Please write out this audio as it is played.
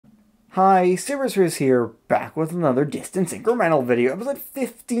Hi, Silver's here, back with another Distance Incremental video, episode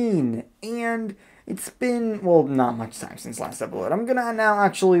 15, and it's been, well, not much time since last episode. I'm gonna now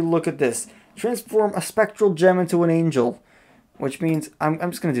actually look at this. Transform a spectral gem into an angel, which means, I'm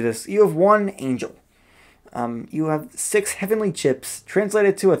just gonna do this. You have one angel. You have 6 heavenly chips,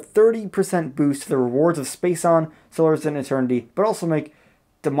 translated to a 30% boost to the rewards of Space-On, Solars, and Eternity, but also make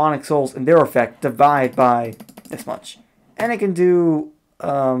demonic souls and their effect divide by this much. And it can do,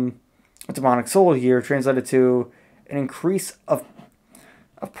 a demonic soul here, translated to an increase of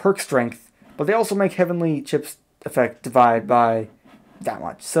perk strength, but they also make heavenly chips effect divide by that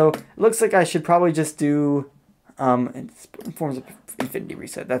much. So it looks like I should probably just do it's in forms of infinity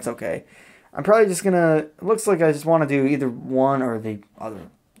reset. That's okay. I'm probably just gonna, it looks like I just want to do either one or the other.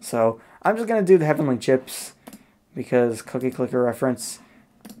 So I'm just gonna do the heavenly chips because cookie clicker reference.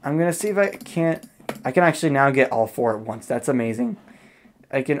 I'm gonna see if I can actually now get all 4 at once. That's amazing.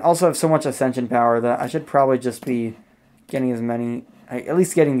 I can also have so much ascension power that I should probably just be getting as many, at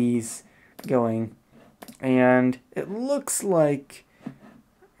least getting these going. And it looks like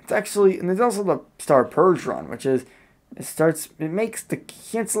it's actually, and there's also the Star Purge run, which is, it makes the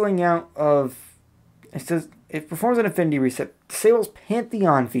canceling out of, it says, it performs an infinity reset, disables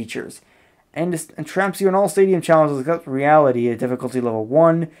Pantheon features, and traps you in all stadium challenges except reality at difficulty level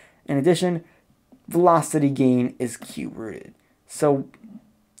 1. In addition, velocity gain is cube rooted. So,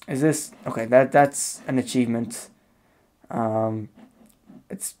 is this okay? That's an achievement.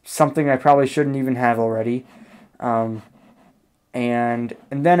 It's something I probably shouldn't even have already. And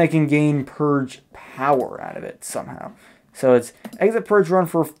then I can gain purge power out of it somehow. So it's exit purge run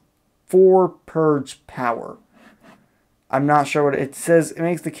for 4 purge power. I'm not sure what it says. It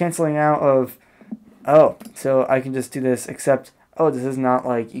makes the canceling out of. Oh, so I can just do this. Except, oh, this is not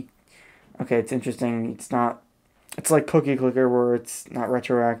like. Okay, it's interesting. It's not. It's like Cookie Clicker where it's not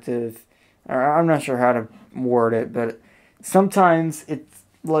retroactive. I'm not sure how to word it, but sometimes it's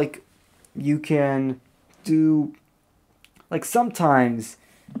like you can do, like sometimes,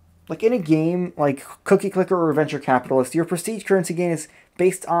 like in a game like Cookie Clicker or Venture Capitalist, your prestige currency gain is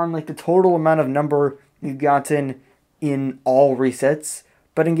based on like the total amount of number you've gotten in all resets.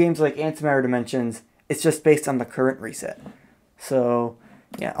 But in games like Antimatter Dimensions, it's just based on the current reset. So,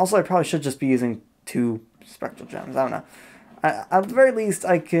 yeah, also I probably should just be using 2 spectral gems. I don't know. At the very least,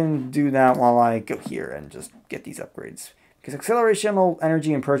 I can do that while I go here and just get these upgrades. Because accelerational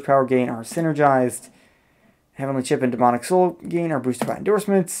energy and purge power gain are synergized. Heavenly chip and demonic soul gain are boosted by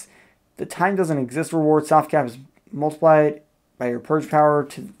endorsements. The time doesn't exist reward soft cap is multiplied by your purge power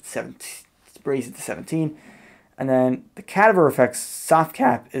to 17, raise it to 17. And then the cadaver effects soft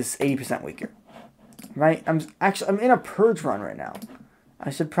cap is 80% weaker. Right? I'm in a purge run right now. I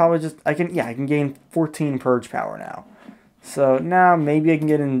should probably just, I can gain 14 purge power now. So now maybe I can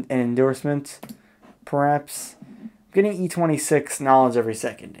get an endorsement, perhaps. I'm getting E26 knowledge every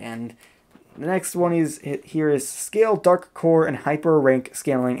second. And the next one is here is scale, dark core, and hyper rank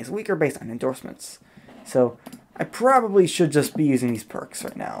scaling is weaker based on endorsements. So I probably should just be using these perks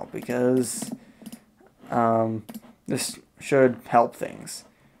right now because this should help things.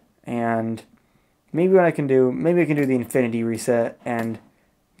 And maybe what I can do, maybe I can do the infinity reset and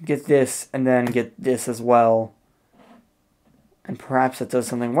get this, and then get this as well. And perhaps that does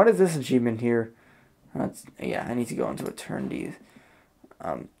something. What is this achievement here? Yeah, I need to go into Eternity's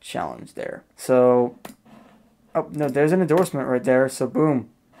challenge there. So, oh, no, there's an endorsement right there. So,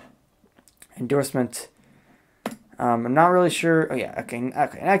 boom. Endorsement. I'm not really sure. Oh, yeah, okay.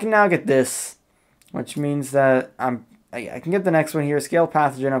 And I can now get this, which means that I can get the next one here. Scale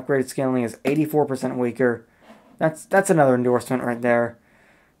pathogen upgraded scaling is 84% weaker. That's another endorsement right there.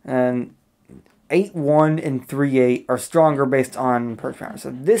 And 8-1 and 3-8 are stronger based on purge power.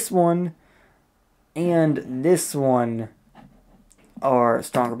 So this one and this one are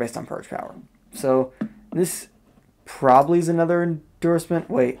stronger based on purge power. So this probably is another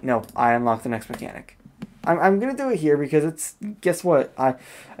endorsement. Wait, no, I unlocked the next mechanic. I'm going to do it here because it's, guess what? I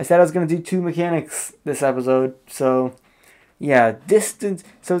said I was going to do 2 mechanics this episode. So, yeah, distance.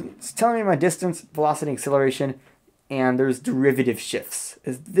 So it's telling me my distance, velocity, acceleration, and there's derivative shifts.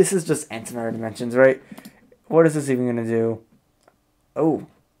 This is just Antimatter Dimensions, right? What is this even going to do? Oh,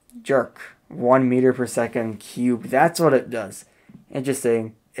 jerk. 1 meter per second cube. That's what it does.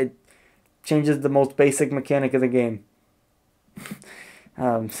 Interesting. It changes the most basic mechanic of the game.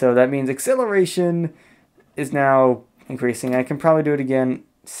 So that means acceleration is now increasing. I can probably do it again.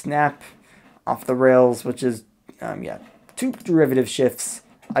 Snap off the rails, which is, 2 derivative shifts.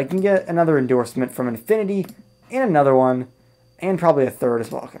 I can get another endorsement from Infinity, and another one, and probably a third as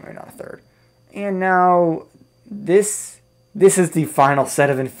well. Okay, maybe not a third. And now this this is the final set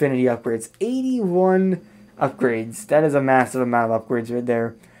of Infinity upgrades. 81 upgrades. That is a massive amount of upgrades right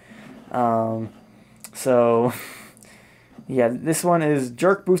there. So, yeah, this one is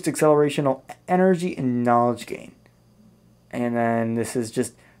Jerk Boost Acceleration, Energy, and Knowledge Gain. And then this is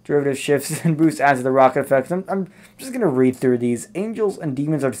just Derivative Shifts and Boost adds to the rocket effects. I'm just going to read through these. Angels and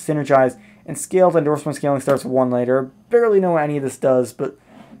Demons are synergized, and Scaled Endorsement Scaling starts 1 later. Barely know what any of this does, but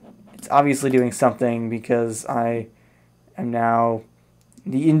it's obviously doing something because I am now...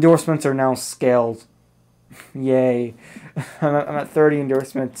 The endorsements are now scaled. Yay. I'm at 30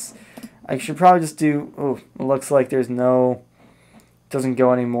 endorsements. I should probably just do... Oh, it looks like there's no... Doesn't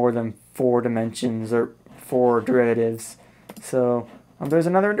go any more than 4 dimensions or 4 derivatives. So, there's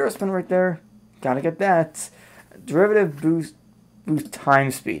another endorsement right there. Gotta get that. Derivative boost time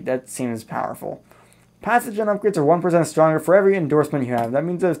speed. That seems powerful. Pathogen upgrades are 1% stronger for every endorsement you have. That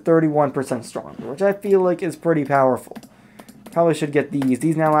means it's 31% stronger, which I feel like is pretty powerful. Probably should get these.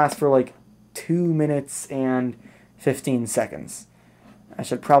 These now last for like 2 minutes and 15 seconds. I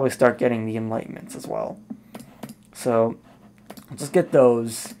should probably start getting the enlightenments as well. So, I'll just get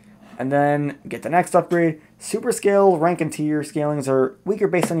those. And then get the next upgrade. Super scale, rank, and tier scalings are weaker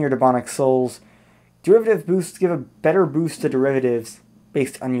based on your demonic souls. Derivative boosts give a better boost to derivatives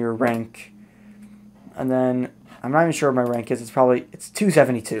based on your rank. And then, I'm not even sure what my rank is. It's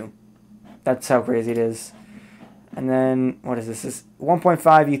 272. That's how crazy it is. And then, what is this? This is 1.5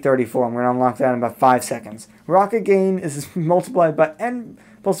 E34. I'm going to unlock that in about 5 seconds. Rocket gain is multiplied by n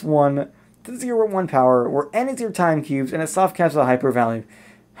plus 1 to 0.1 power, where n is your time cubes, and it soft caps the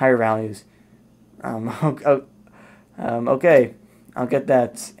higher values. Okay, I'll get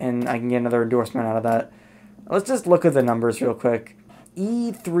that, and I can get another endorsement out of that. Let's just look at the numbers real quick.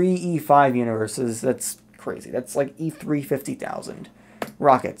 E3, E5 universes, that's crazy. That's like E3 50,000.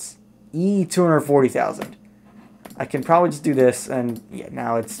 Rockets, E240,000. I can probably just do this, and yeah,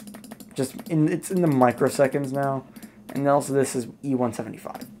 now it's just it's in the microseconds now. And also this is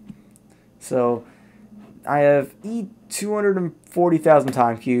E175. So I have E240,000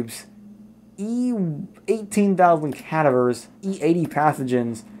 time cubes, E18,000 cadavers, E80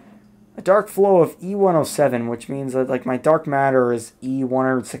 pathogens, a dark flow of E107, which means that like my dark matter is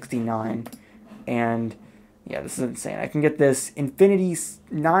E169, and yeah, this is insane. I can get this Infinity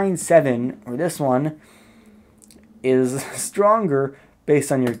 9-7, or this one is stronger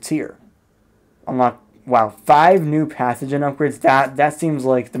based on your tier. Unlock, wow, 5 new pathogen upgrades. That seems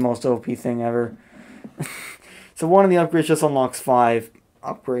like the most OP thing ever. So one of the upgrades just unlocks 5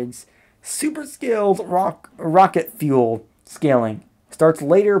 upgrades. Super scaled rocket fuel scaling starts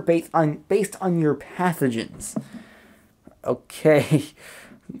later based on your pathogens. Okay,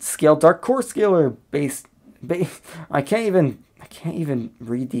 scale dark core scaler based. I can't even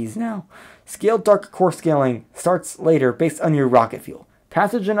read these now. Scale dark core scaling starts later based on your rocket fuel.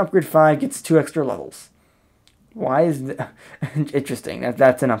 Pathogen upgrade 5 gets 2 extra levels. Why is that? Interesting?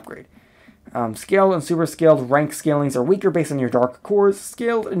 That's an upgrade. Scaled and super scaled rank scalings are weaker based on your dark cores.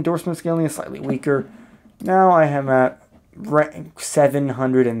 Scaled endorsement scaling is slightly weaker. Now I am at rank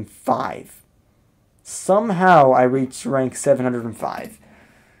 705. Somehow I reached rank 705,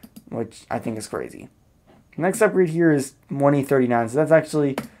 which I think is crazy. Next upgrade here is 1E39, so that's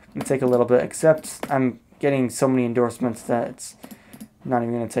actually going to take a little bit, except I'm getting so many endorsements that it's not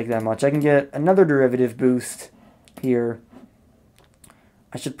even going to take that much. I can get another derivative boost here.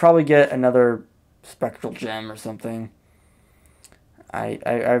 I should probably get another spectral gem or something.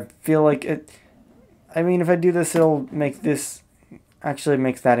 I feel like it... I mean, if I do this, it'll make this... Actually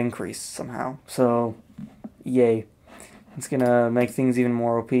makes that increase somehow. So, yay. It's going to make things even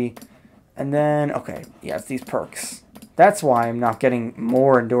more OP. And then, okay, yeah, it's these perks. That's why I'm not getting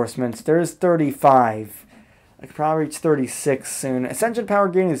more endorsements. There's 35. I could probably reach 36 soon. Ascension power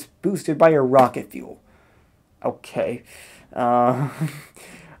gain is boosted by your rocket fuel. Okay.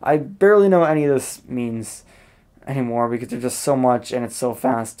 I barely know what any of this means anymore because there's just so much and it's so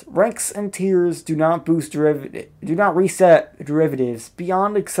fast. Ranks and tiers do not reset derivatives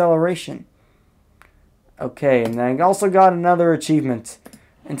beyond acceleration. Okay, and then I also got another achievement.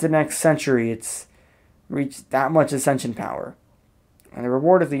 Into next century, it's reached that much ascension power. And the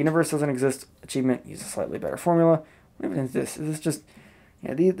reward if the universe doesn't exist achievement, use a slightly better formula. What is this? Is this just...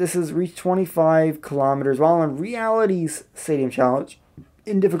 Yeah, this is reach 25 kilometers while on realities stadium challenge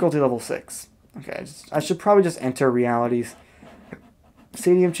in difficulty level 6. Okay, I should probably just enter realities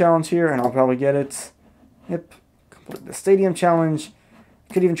stadium challenge here and I'll probably get it. Yep, complete the stadium challenge.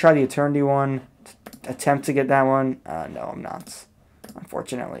 Could even try the eternity one. Attempt to get that one. No, I'm not,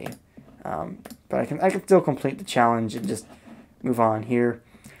 unfortunately. But I can still complete the challenge and just move on here.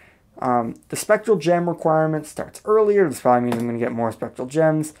 The spectral gem requirement starts earlier. This probably means I'm going to get more spectral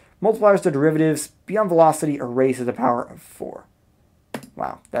gems. Multipliers to derivatives beyond velocity or raised to the power of 4.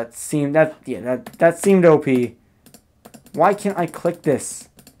 Wow, that seemed OP. Why can't I click this?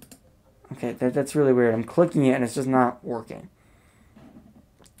 Okay, that's really weird. I'm clicking it and it's just not working.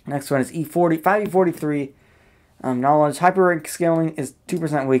 Next one is E40, 5E43. Knowledge. Hyperrank scaling is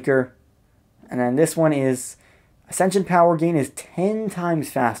 2% weaker. And then this one is Ascension power gain is 10 times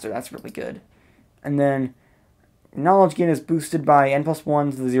faster. That's really good. And then knowledge gain is boosted by n plus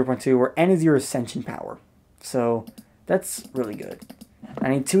 1 to the 0.2, where n is your ascension power. So that's really good. I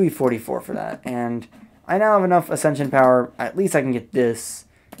need 2E44 for that. And I now have enough ascension power. At least I can get this,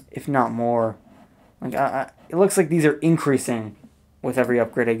 if not more. Like it looks like these are increasing with every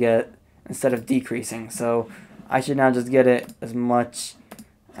upgrade I get instead of decreasing. So I should now just get it as much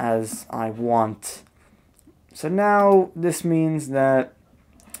as I want. So now this means that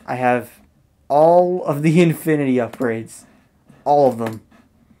I have all of the infinity upgrades. All of them.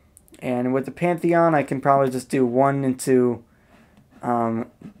 And with the Pantheon, I can probably just do 1 into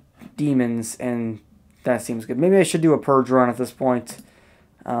demons, and that seems good. Maybe I should do a purge run at this point,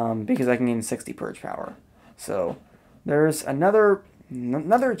 because I can gain 60 purge power. So there's another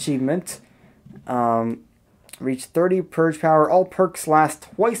achievement. Reach 30 purge power. All perks last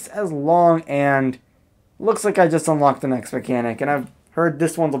twice as long, and looks like I just unlocked the next mechanic, and I've heard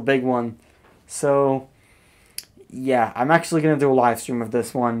this one's a big one. So yeah, I'm actually going to do a live stream of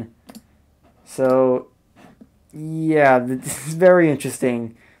this one. So yeah, this is very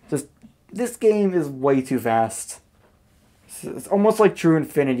interesting. Just, this game is way too fast. It's almost like True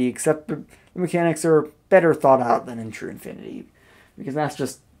Infinity, except the mechanics are better thought out than in True Infinity, because that's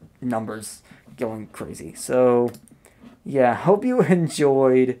just numbers going crazy. So yeah, hope you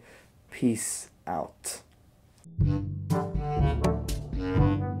enjoyed. Peace out.